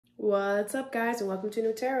What's up, guys, and welcome to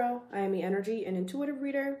New Tarot. I am the energy and intuitive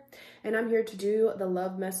reader, and I'm here to do the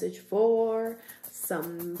love message for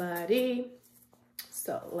somebody.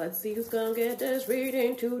 So let's see who's gonna get this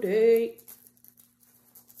reading today.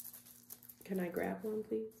 Can I grab one,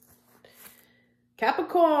 please?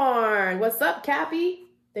 Capricorn, what's up, Cappy?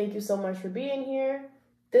 Thank you so much for being here.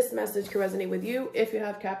 This message can resonate with you if you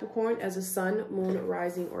have Capricorn as a sun, moon,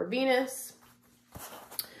 rising, or Venus.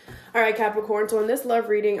 All right, Capricorn, so in this love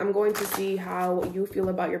reading, I'm going to see how you feel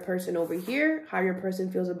about your person over here, how your person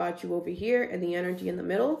feels about you over here, and the energy in the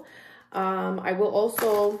middle. I will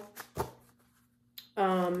also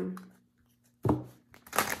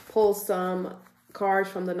pull some cards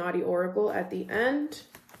from the Naughty Oracle at the end.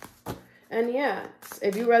 And yeah,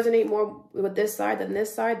 if you resonate more with this side than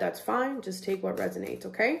this side, that's fine. Just take what resonates,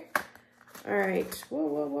 okay? All right. Whoa,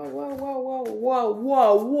 whoa, whoa, whoa, whoa, whoa, whoa,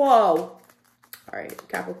 whoa, whoa. All right,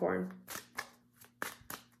 Capricorn.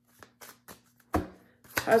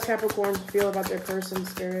 How does Capricorn feel about their person,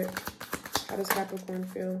 Spirit? How does Capricorn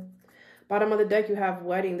feel? Bottom of the deck, you have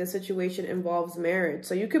wedding. This situation involves marriage.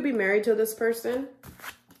 So you could be married to this person.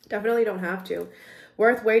 Definitely don't have to.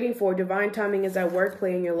 Worth waiting for. Divine timing is at work,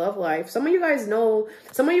 play in your love life. Some of you guys know,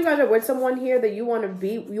 some of you guys are with someone here that you want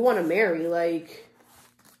to marry. Like,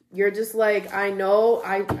 you're just like, I know,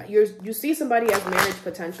 you see somebody as marriage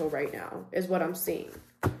potential right now, is what I'm seeing.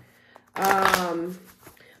 But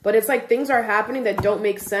it's like things are happening that don't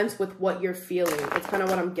make sense with what you're feeling. It's kind of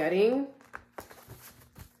what I'm getting.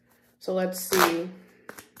 So let's see.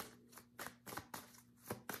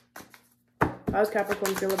 How does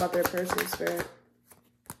Capricorn feel about their person, Spirit?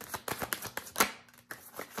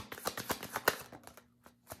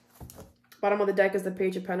 Bottom of the deck is the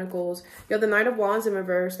Page of Pentacles. You have the Knight of Wands in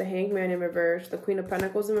reverse, the Hangman in reverse, the Queen of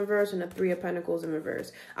Pentacles in reverse, and the Three of Pentacles in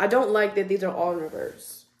reverse. I don't like that these are all in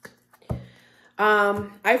reverse.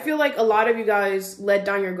 I feel like a lot of you guys let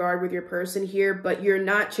down your guard with your person here, but you're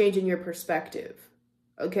not changing your perspective.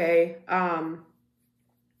 Okay? No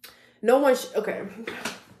one... Okay.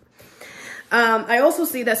 I also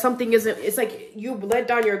see that something isn't... It's like you let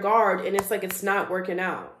down your guard, and it's like it's not working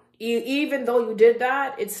out. Even though you did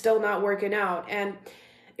that, it's still not working out. And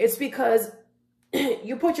it's because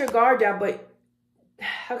you put your guard down, but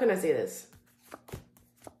how can I say this?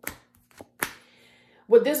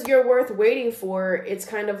 With this you're worth waiting for, it's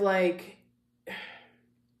kind of like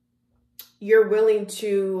you're willing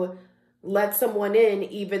to let someone in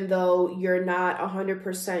even though you're not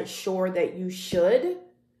 100% sure that you should.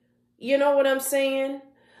 You know what I'm saying?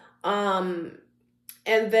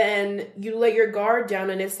 And then you let your guard down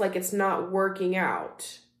and it's like it's not working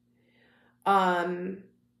out. A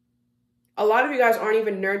lot of you guys aren't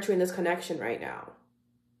even nurturing this connection right now.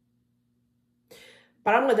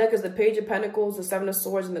 Bottom of the deck is the Page of Pentacles, the Seven of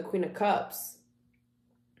Swords, and the Queen of Cups.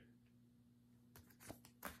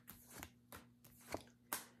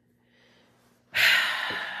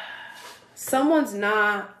 Someone's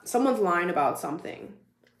lying about something.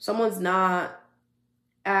 Someone's not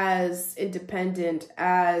as independent,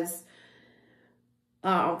 as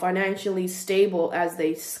financially stable as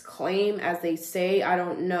they claim, as they say. I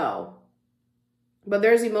don't know. But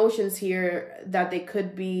there's emotions here that they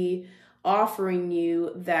could be offering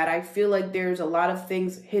you that I feel like there's a lot of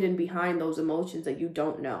things hidden behind those emotions that you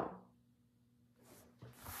don't know.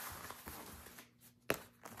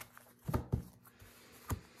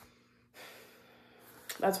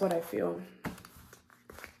 That's what I feel.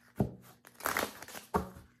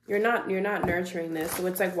 You're not nurturing this. So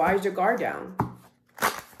it's like, why is your guard down?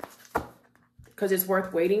 Because it's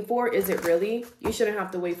worth waiting for? Is it really? You shouldn't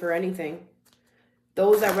have to wait for anything.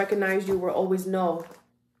 Those that recognize you will always know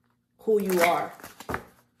who you are.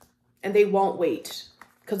 And they won't wait.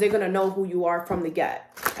 Because they're going to know who you are from the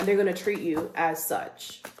get. And they're going to treat you as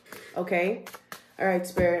such. Okay? All right,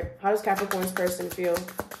 Spirit. How does Capricorn's person feel?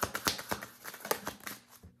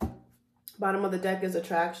 Bottom of the deck is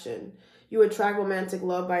attraction. You attract romantic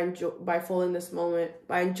love by enjoying this moment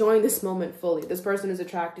fully. This person is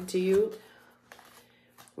attracted to you.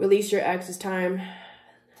 Release your ex's time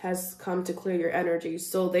has come to clear your energy.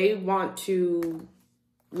 So they want to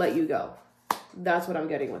let you go. That's what I'm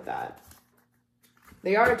getting with that.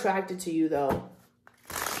 They are attracted to you, though.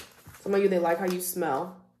 Some of you, they like how you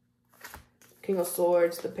smell. King of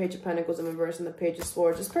Swords, the Page of Pentacles in reverse, and the Page of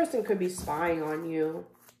Swords. This person could be spying on you.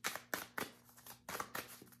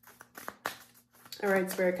 All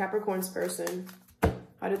right, Spirit, Capricorn's person.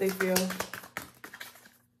 How do they feel?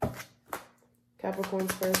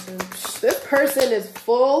 Capricorn's person. This person is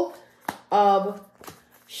full of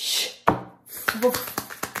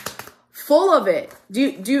full of it. Do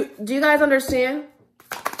you guys understand?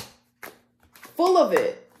 Full of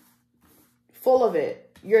it. full of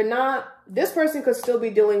it. You're not, this person could still be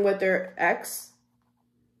dealing with their ex,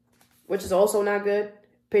 which is also not good.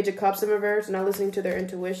 Page of Cups in reverse, not listening to their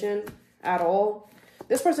intuition at all.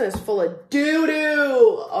 This person is full of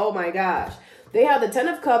doo-doo. Oh my gosh. They have the 10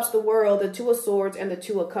 of Cups, the World, the 2 of Swords, and the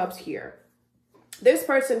 2 of Cups here. This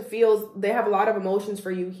person feels they have a lot of emotions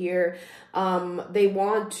for you here. They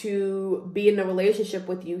want to be in a relationship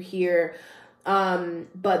with you here.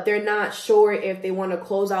 But they're not sure if they want to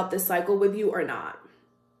close out this cycle with you or not.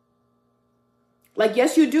 Like,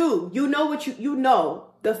 yes, you do. You know what you know.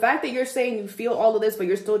 The fact that you're saying you feel all of this, but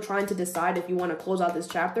you're still trying to decide if you want to close out this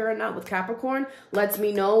chapter or not with Capricorn, lets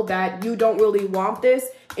me know that you don't really want this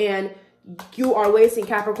and you are wasting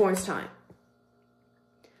Capricorn's time.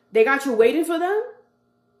 They got you waiting for them.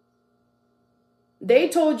 They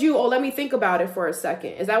told you, oh, let me think about it for a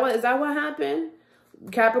second. Is that what happened?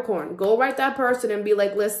 Capricorn, go write that person and be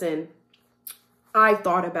like, listen, I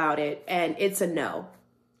thought about it and it's a no.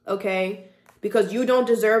 Okay? Because you don't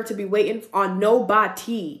deserve to be waiting on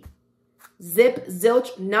nobody. Zip,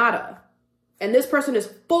 zilch, nada. And this person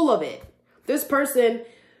is full of it. This person,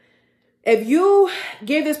 if you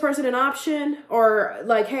give this person an option or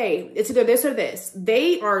like, hey, it's either this or this,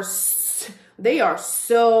 they are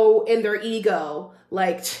so in their ego.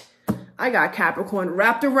 Like, I got Capricorn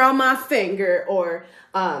wrapped around my finger, or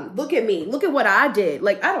look at me. Look at what I did.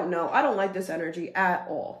 Like, I don't know. I don't like this energy at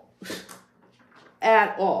all.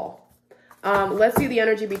 At all. Let's see the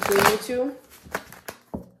energy between you two.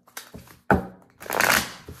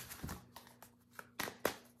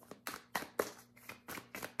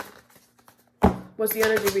 What's the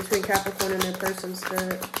energy between Capricorn and their person,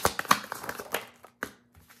 Spirit?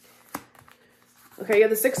 Okay, you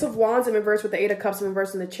have the 6 of Wands in reverse with the 8 of Cups in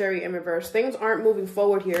reverse and the Chariot in reverse. Things aren't moving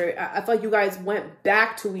forward here. I feel like you guys went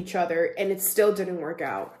back to each other and it still didn't work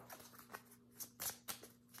out.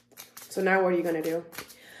 So now what are you going to do?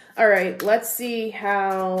 All right, let's see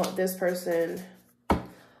how this person,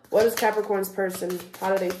 what is Capricorn's person?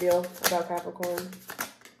 How do they feel about Capricorn?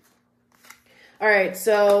 All right,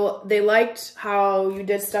 so they liked how you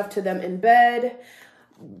did stuff to them in bed.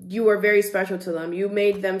 You were very special to them. You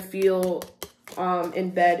made them feel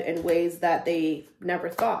in bed in ways that they never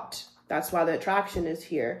thought. That's why the attraction is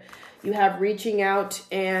here. You have reaching out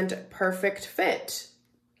and perfect fit.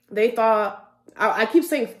 They thought, I keep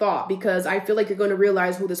saying thought because I feel like you're going to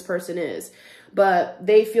realize who this person is. But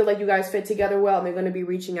they feel like you guys fit together well and they're going to be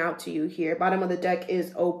reaching out to you here. Bottom of the deck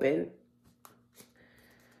is open.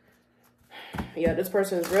 Yeah, this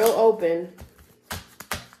person is real open.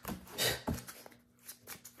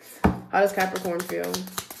 How does Capricorn feel?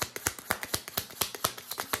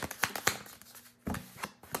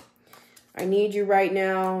 I need you right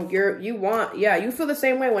now. You feel the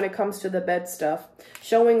same way when it comes to the bed stuff.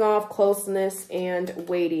 Showing off closeness and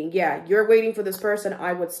waiting. Yeah, you're waiting for this person.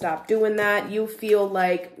 I would stop doing that. You feel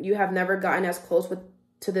like you have never gotten as close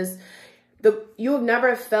to this. You have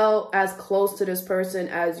never felt as close to this person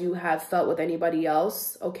as you have felt with anybody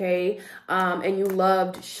else, okay? And you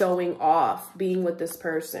loved showing off, being with this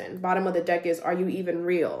person. Bottom of the deck is, are you even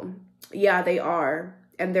real? Yeah, they are.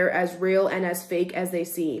 And they're as real and as fake as they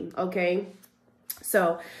seem, okay?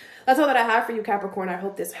 So that's all that I have for you, Capricorn. I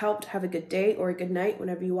hope this helped. Have a good day or a good night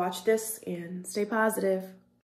whenever you watch this, and stay positive.